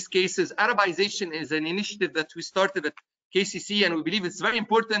disseminate these cases. Arabization is an initiative that we started at KCC, and we believe it's very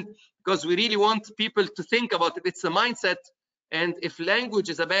important because we really want people to think about it. It's a mindset, and if language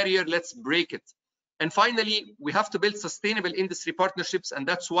is a barrier, let's break it. And finally, we have to build sustainable industry partnerships, and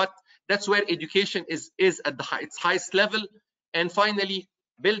that's where education is at its highest level. And finally,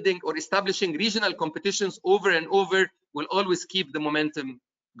 building or establishing regional competitions over and over will always keep the momentum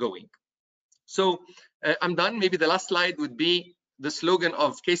going. So I'm done. Maybe the last slide would be the slogan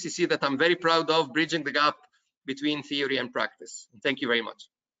of KCC that I'm very proud of, bridging the gap between theory and practice. Thank you very much.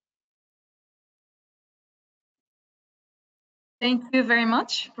 Thank you very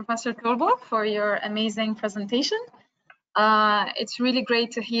much, Professor Tolba, for your amazing presentation. It's really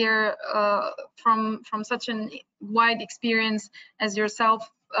great to hear from such a wide experience as yourself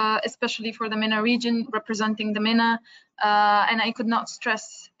especially for the MENA region, representing the MENA. And I could not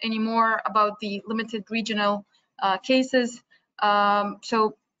stress anymore about the limited regional cases.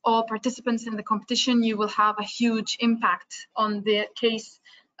 So all participants in the competition, you will have a huge impact on the case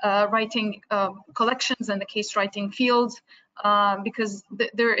writing collections and the case writing fields, because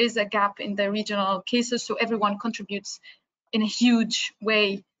there is a gap in the regional cases, so everyone contributes in a huge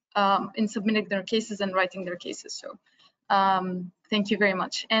way in submitting their cases and writing their cases. So thank you very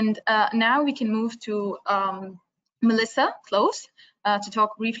much. And now we can move to Melissa Close to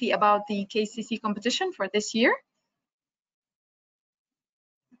talk briefly about the KCC competition for this year.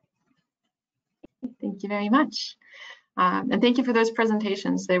 Thank you very much. And thank you for those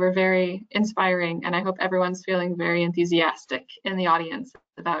presentations. They were very inspiring, and I hope everyone's feeling very enthusiastic in the audience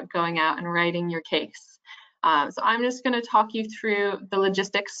about going out and writing your case. So I'm just going to talk you through the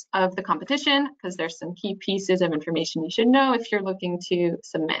logistics of the competition, because there's some key pieces of information you should know if you're looking to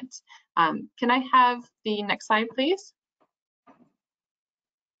submit. Can I have the next slide, please?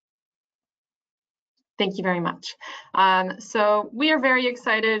 Thank you very much. So we are very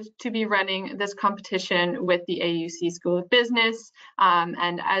excited to be running this competition with the AUC School of Business.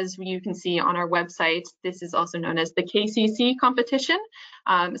 And as you can see on our website, this is also known as the KCC competition.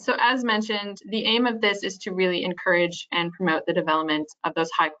 So as mentioned, the aim of this is to really encourage and promote the development of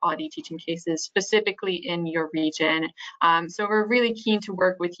those high quality teaching cases, specifically in your region. So we're really keen to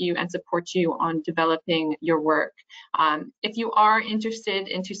work with you and support you on developing your work. If you are interested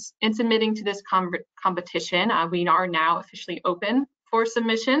in submitting to this competition, we are now officially open for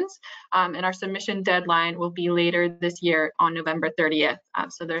submissions, and our submission deadline will be later this year on November 30th.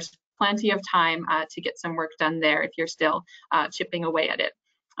 So there's plenty of time to get some work done there if you're still chipping away at it.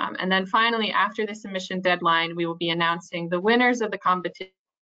 And then finally, after the submission deadline, we will be announcing the winners of the competition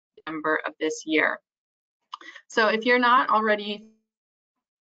in November of this year. So if you're not already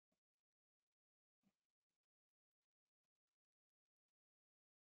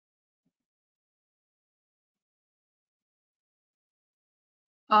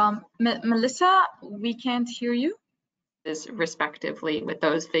Melissa, we can't hear you. Respectively with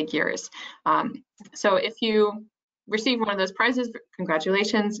those figures. So if you receive one of those prizes,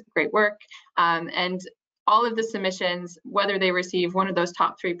 congratulations, great work. And all of the submissions, whether they receive one of those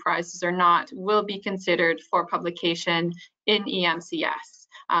top 3 prizes or not, will be considered for publication in EMCS,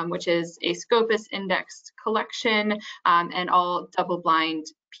 which is a Scopus indexed collection and all double-blind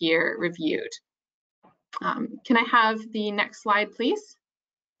peer reviewed. Can I have the next slide, please?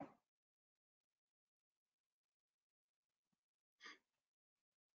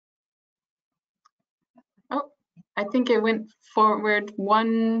 Oh, I think it went forward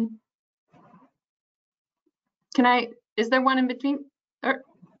one. Is there one in between? Or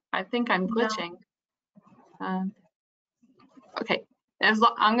I think I'm glitching. No. Okay,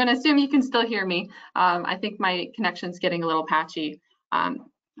 I'm going to assume you can still hear me. I think my connection's getting a little patchy.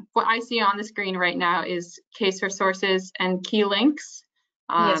 What I see on the screen right now is case resources and key links.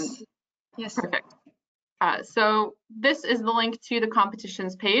 Yes. Yes. Perfect. So this is the link to the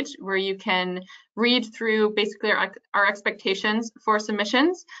competitions page where you can read through basically our expectations for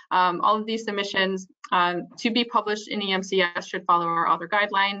submissions. All of these submissions to be published in EMCS should follow our author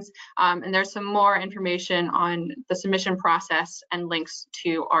guidelines. And there's some more information on the submission process and links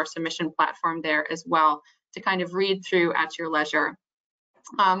to our submission platform there as well to kind of read through at your leisure.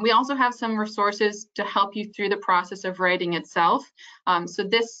 We also have some resources to help you through the process of writing itself. So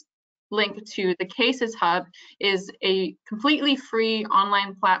this link to the Cases Hub is a completely free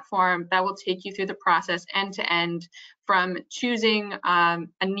online platform that will take you through the process end to end, from choosing a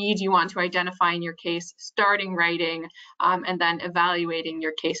need you want to identify in your case, starting writing, and then evaluating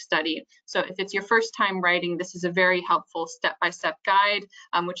your case study. So if it's your first time writing, this is a very helpful step-by-step guide,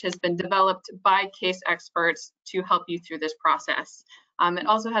 which has been developed by case experts to help you through this process. It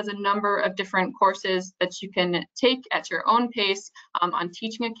also has a number of different courses that you can take at your own pace on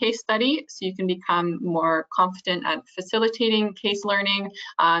teaching a case study, so you can become more confident at facilitating case learning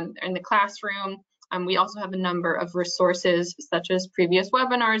in the classroom. We also have a number of resources such as previous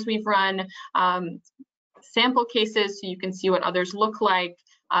webinars we've run, sample cases so you can see what others look like,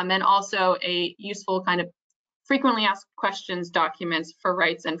 and also a useful kind of frequently asked questions documents for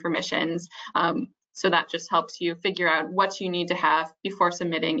rights and permissions. So that just helps you figure out what you need to have before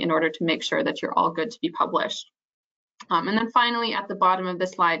submitting in order to make sure that you're all good to be published. And then finally, at the bottom of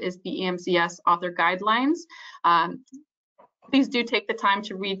this slide is the EMCS author guidelines. Please do take the time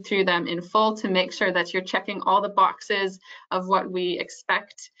to read through them in full to make sure that you're checking all the boxes of what we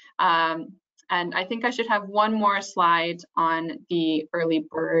expect. And I think I should have one more slide on the early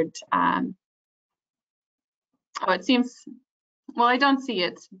bird. Oh, it seems well, I don't see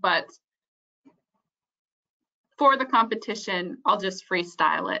it, but for the competition, I'll just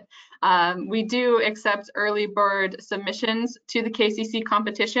freestyle it. We do accept early bird submissions to the KCC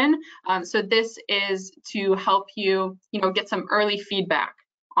competition. So this is to help you, get some early feedback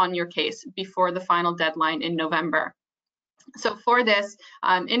on your case before the final deadline in November. So for this,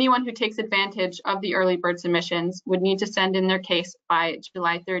 anyone who takes advantage of the early bird submissions would need to send in their case by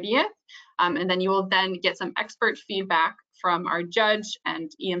July 30th. And then you will then get some expert feedback from our judge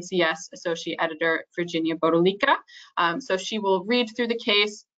and EMCS Associate Editor, Virginia Bodolica. So she will read through the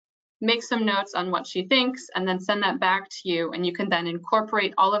case, make some notes on what she thinks, and then send that back to you. And you can then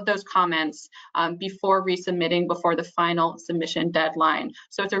incorporate all of those comments before resubmitting before the final submission deadline.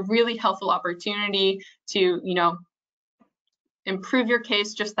 So it's a really helpful opportunity to, improve your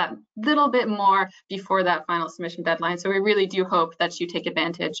case just that little bit more before that final submission deadline. So we really do hope that you take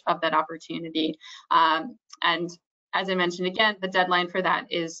advantage of that opportunity. And as I mentioned again, the deadline for that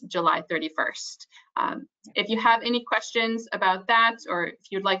is July 31st. If you have any questions about that, or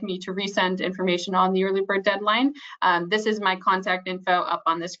if you'd like me to resend information on the early bird deadline, this is my contact info up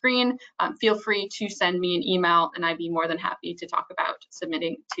on the screen. Feel free to send me an email and I'd be more than happy to talk about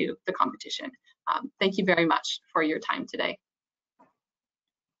submitting to the competition. Thank you very much for your time today.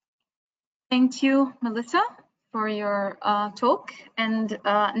 Thank you, Melissa, for your talk. And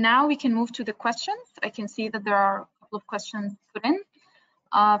now we can move to the questions. I can see that there are a couple of questions put in.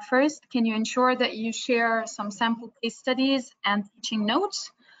 First, can you ensure that you share some sample case studies and teaching notes?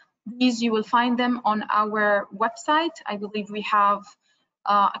 These, you will find them on our website. I believe we have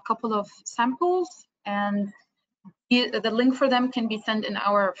a couple of samples, and the link for them can be sent in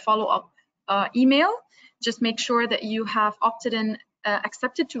our follow-up email. Just make sure that you have opted in,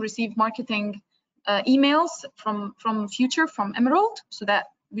 accepted to receive marketing emails from Emerald, so that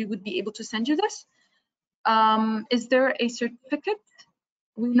we would be able to send you this. Is there a certificate?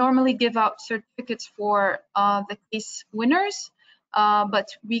 We normally give out certificates for the case winners, but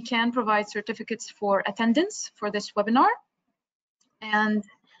we can provide certificates for attendance for this webinar. And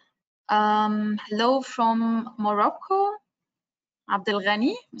hello from Morocco, Abdel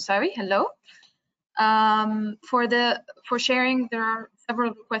Ghani, sorry, hello. For sharing, there are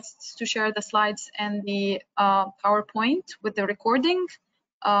several requests to share the slides and the PowerPoint with the recording.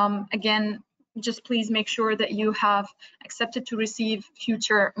 Again, just please make sure that you have accepted to receive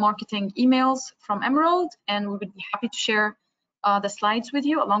future marketing emails from Emerald, and we would be happy to share the slides with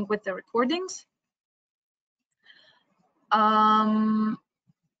you along with the recordings.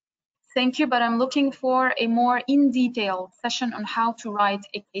 Thank you, but I'm looking for a more in-detail session on how to write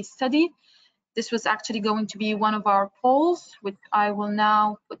a case study. This was actually going to be one of our polls, which I will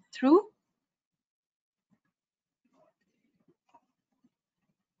now put through.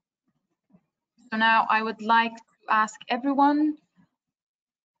 So now I would like to ask everyone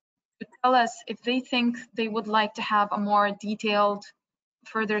to tell us if they think they would like to have a more detailed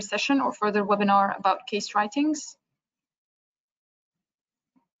further session or further webinar about case writings.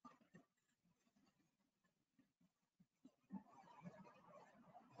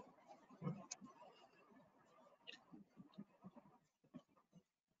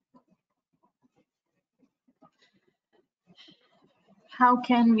 How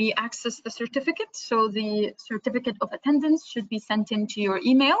can we access the certificate? So the certificate of attendance should be sent into your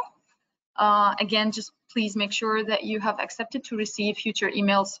email. Again, just please make sure that you have accepted to receive future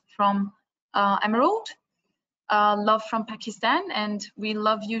emails from Emerald. Love from Pakistan, and we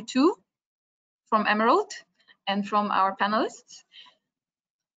love you too from Emerald and from our panelists.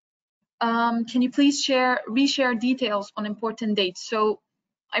 Can you please reshare details on important dates? So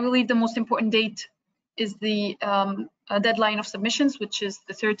I believe the most important date is the deadline of submissions, which is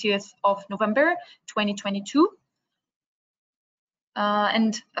the 30th of November, 2022.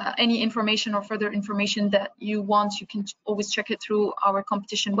 And any information or further information that you want, you can always check it through our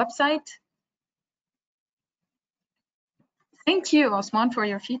competition website. Thank you, Osman, for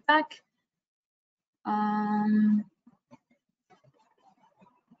your feedback.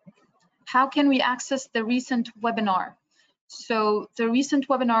 How can we access the recent webinar? So the recent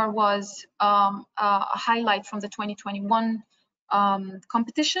webinar was a highlight from the 2021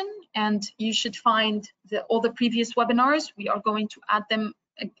 competition, and you should find all the previous webinars. We are going to add them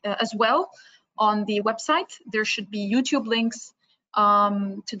as well on the website. There should be YouTube links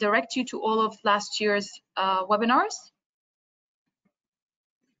to direct you to all of last year's webinars.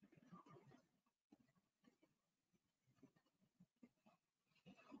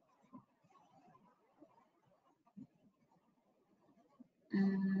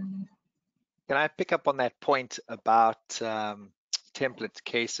 Can I pick up on that point about template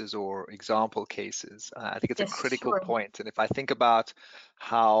cases or example cases. I think it's a Yes, critical sure. point. And if I think about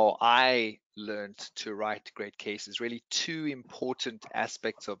how I learned to write great cases, really two important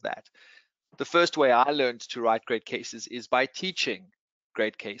aspects of that. The first way I learned to write great cases is by teaching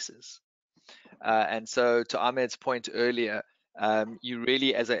great cases. And so to Ahmed's point earlier, you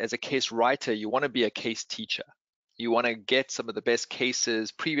really, as a case writer, you want to be a case teacher. You want to get some of the best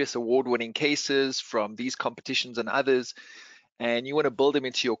cases, previous award-winning cases from these competitions and others, and you want to build them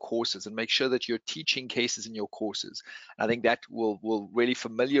into your courses and make sure that you're teaching cases in your courses. I think that will really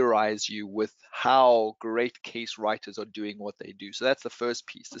familiarize you with how great case writers are doing what they do. So that's the first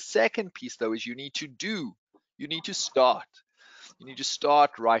piece. The second piece, though, is you need to start. You need to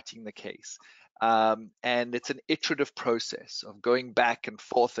start writing the case. And it's an iterative process of going back and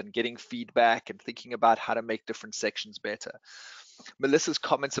forth and getting feedback and thinking about how to make different sections better. Melissa's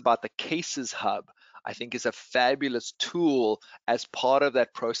comments about the Cases Hub, I think, is a fabulous tool as part of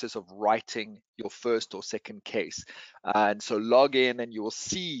that process of writing your first or second case. And so log in and you will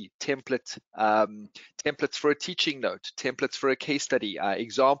see templates for a teaching note, templates for a case study,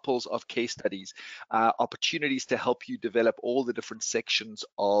 examples of case studies, opportunities to help you develop all the different sections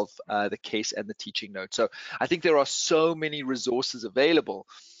of the case and the teaching note. So I think there are so many resources available.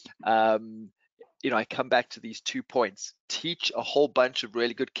 I come back to these 2 points. Teach a whole bunch of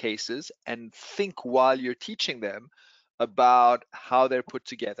really good cases and think while you're teaching them about how they're put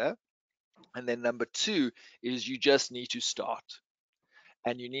together. And then number 2 is you just need to start.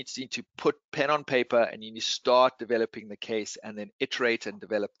 And you need to put pen on paper and you need to start developing the case and then iterate and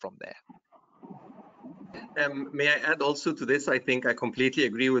develop from there. May I add also to this? I think I completely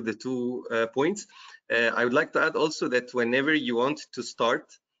agree with the 2 points. I would like to add also that whenever you want to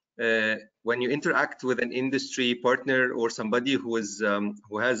start, when you interact with an industry partner or somebody who has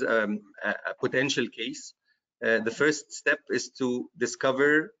a potential case, the first step is to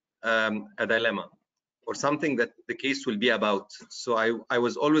discover a dilemma or something that the case will be about. So I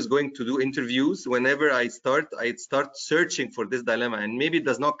was always going to do interviews. Whenever I'd start searching for this dilemma, and maybe it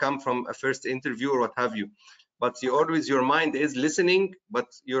does not come from a first interview or what have you, but your mind is listening, but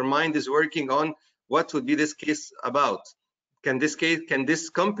your mind is working on what would be this case about. Can this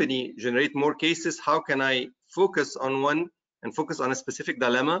company generate more cases? How can I focus on one and focus on a specific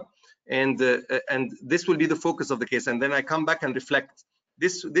dilemma? And this will be the focus of the case. And then I come back and reflect.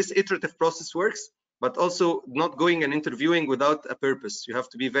 This iterative process works, but also not going and interviewing without a purpose. You have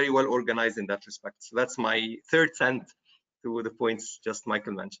to be very well organized in that respect. So that's my 3rd cent to the points just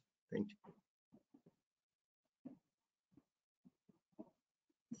Michael mentioned. Thank you.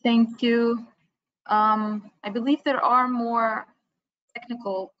 Thank you. I believe there are more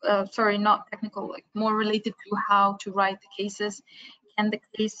technical, more related to how to write the cases. Can the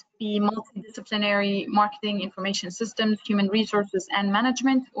case be multidisciplinary, marketing, information systems, human resources, and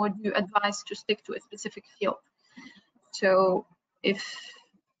management, or do you advise to stick to a specific field? So if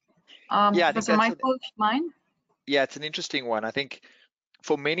Professor Michael, if you mind? Yeah, it's an interesting one. I think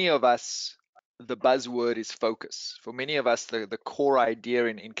for many of us, the buzzword is focus. For many of us, the core idea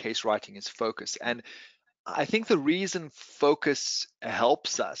in case writing is focus. And I think the reason focus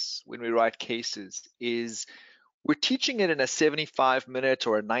helps us when we write cases is we're teaching it in a 75-minute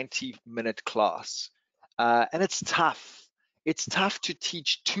or a 90-minute class. And it's tough. It's tough to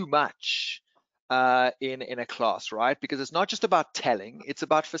teach too much in a class, right? Because it's not just about telling, it's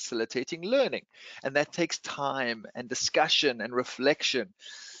about facilitating learning. And that takes time and discussion and reflection.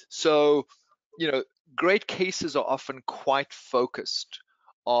 So, great cases are often quite focused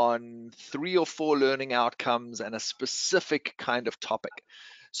on 3 or 4 learning outcomes and a specific kind of topic.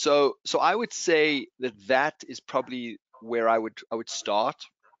 So I would say that is probably where I would start,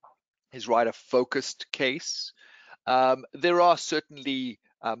 is write a focused case. There are certainly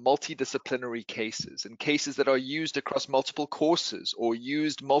multidisciplinary cases and cases that are used across multiple courses or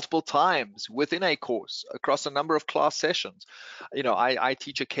used multiple times within a course across a number of class sessions. I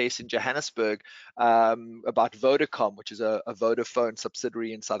teach a case in Johannesburg about Vodacom, which is a Vodafone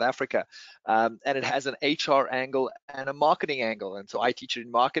subsidiary in South Africa, and it has an HR angle and a marketing angle. And so I teach it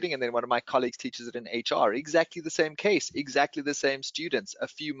in marketing, and then one of my colleagues teaches it in HR. Exactly the same case, exactly the same students, a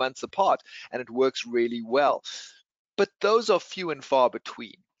few months apart, and it works really well. But those are few and far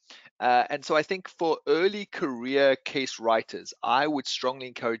between. And so I think for early career case writers, I would strongly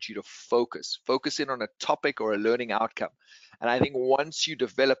encourage you to focus in on a topic or a learning outcome. And I think once you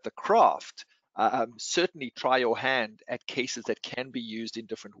develop the craft, certainly try your hand at cases that can be used in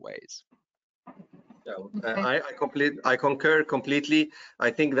different ways. I concur completely.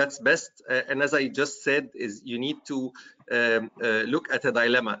 I think that's best. And as I just said, is you need to look at a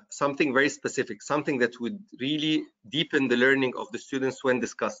dilemma, something very specific, something that would really deepen the learning of the students when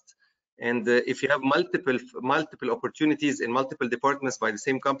discussed. And if you have multiple opportunities in multiple departments by the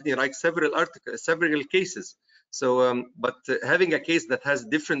same company, like several cases. So, but having a case that has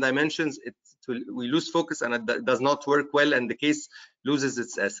different dimensions, we lose focus and it does not work well, and the case loses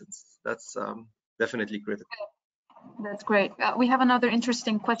its essence. That's definitely critical. That's great. We have another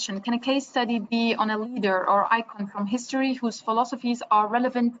interesting question. Can a case study be on a leader or icon from history whose philosophies are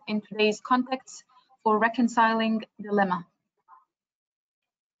relevant in today's context for reconciling dilemma?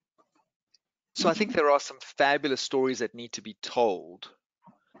 So I think there are some fabulous stories that need to be told.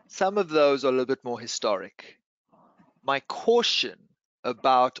 Some of those are a little bit more historic. My caution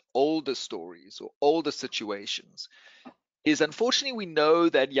about older stories or older situations is, unfortunately, we know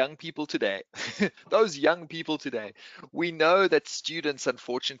that young people today, those young people today, we know that students,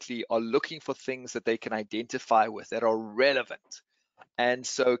 unfortunately, are looking for things that they can identify with, that are relevant. And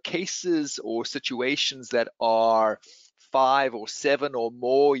so cases or situations that are 5 or 7 or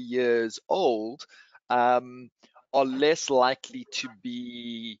more years old are less likely to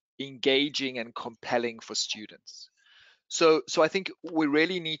be engaging and compelling for students. So I think we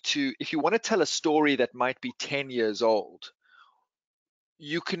really need to, if you want to tell a story that might be 10 years old,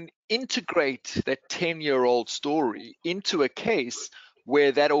 you can integrate that 10-year-old story into a case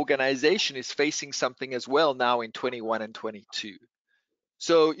where that organization is facing something as well now in 21 and 22.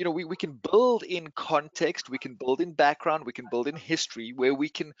 So, you know, we can build in context, we can build in background, we can build in history, where we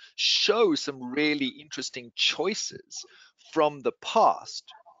can show some really interesting choices from the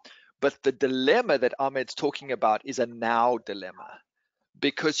past. But the dilemma that Ahmed's talking about is a now dilemma,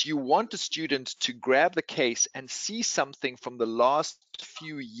 because you want a student to grab the case and see something from the last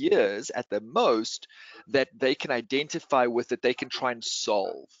few years at the most that they can identify with, that they can try and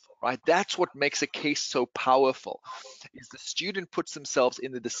solve, right? That's what makes a case so powerful, is the student puts themselves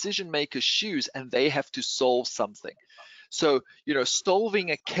in the decision maker's shoes and they have to solve something. So, you know,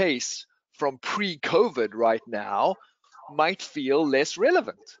 solving a case from pre-COVID right now might feel less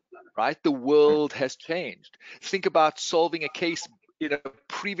relevant, right? The world has changed. Think about solving a case in a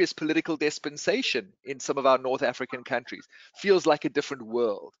previous political dispensation in some of our North African countries. Feels like a different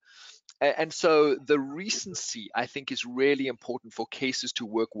world. And so the recency, I think, is really important for cases to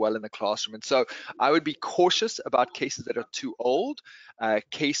work well in the classroom. And so I would be cautious about cases that are too old,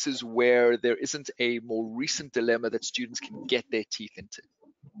 cases where there isn't a more recent dilemma that students can get their teeth into.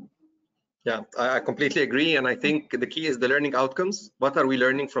 Yeah, I completely agree, and I think the key is the learning outcomes. What are we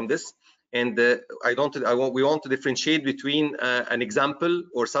learning from this? And we want to differentiate between an example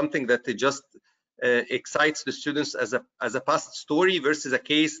or something that just excites the students as a past story versus a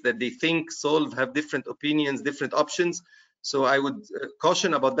case that they think, solve, have different opinions, different options. So I would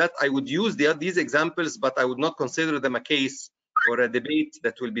caution about that. I would use these examples, but I would not consider them a case or a debate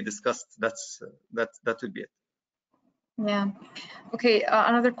that will be discussed. That would be it. Yeah. Okay,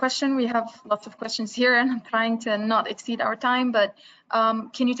 another question. We have lots of questions here and I'm trying to not exceed our time, but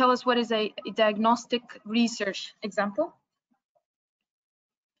can you tell us what is a diagnostic research example?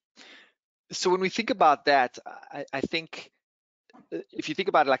 So when we think about that, I think if you think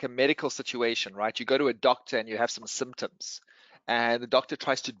about it like a medical situation, right? You go to a doctor and you have some symptoms, and the doctor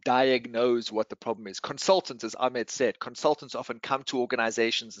tries to diagnose what the problem is. Consultants, as Ahmed said, consultants often come to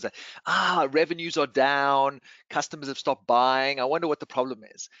organizations and say, revenues are down, customers have stopped buying, I wonder what the problem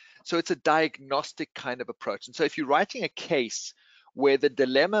is. So it's a diagnostic kind of approach. And so if you're writing a case where the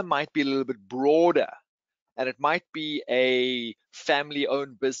dilemma might be a little bit broader, and it might be a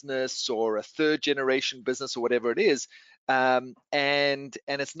family-owned business or a third-generation business or whatever it is, and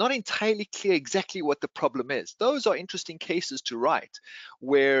it's not entirely clear exactly what the problem is. Those are interesting cases to write,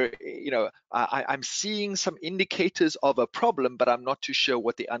 where, you know, I'm seeing some indicators of a problem, but I'm not too sure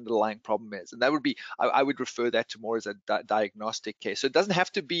what the underlying problem is. And that would be, I would refer that to more as a diagnostic case. So it doesn't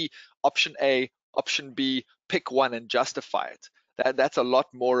have to be option A, option B, pick one and justify it. That's a lot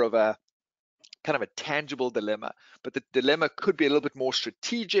more of a kind of a tangible dilemma, but the dilemma could be a little bit more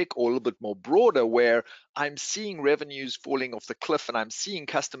strategic or a little bit more broader, where I'm seeing revenues falling off the cliff and I'm seeing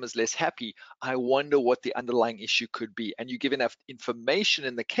customers less happy. I wonder what the underlying issue could be. And you give enough information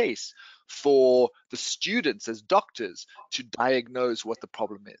in the case for the students as doctors to diagnose what the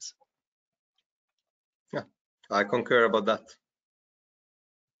problem is. Yeah, I concur about that.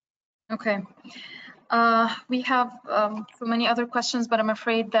 Okay. We have so many other questions, but I'm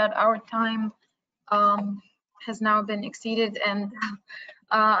afraid that our time has now been exceeded, and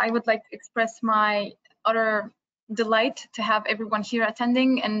I would like to express my utter delight to have everyone here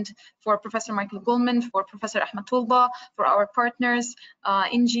attending, and for Professor Michael Goldman, for Professor Ahmed Tolba, for our partners,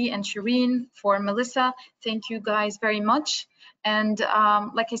 Inji and Shireen, for Melissa. Thank you guys very much. And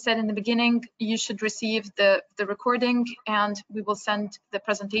like I said in the beginning, you should receive the recording, and we will send the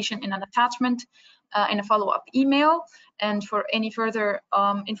presentation in an attachment in a follow-up email. And for any further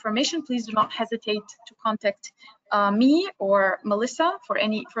information, please do not hesitate to contact me or Melissa for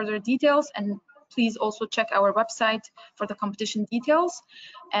any further details. And please also check our website for the competition details.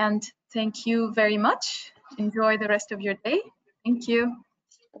 And thank you very much. Enjoy the rest of your day. Thank you.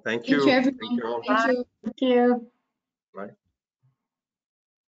 Thank you. Thank you, everyone. Thank you all. Thank you. Thank you. Bye.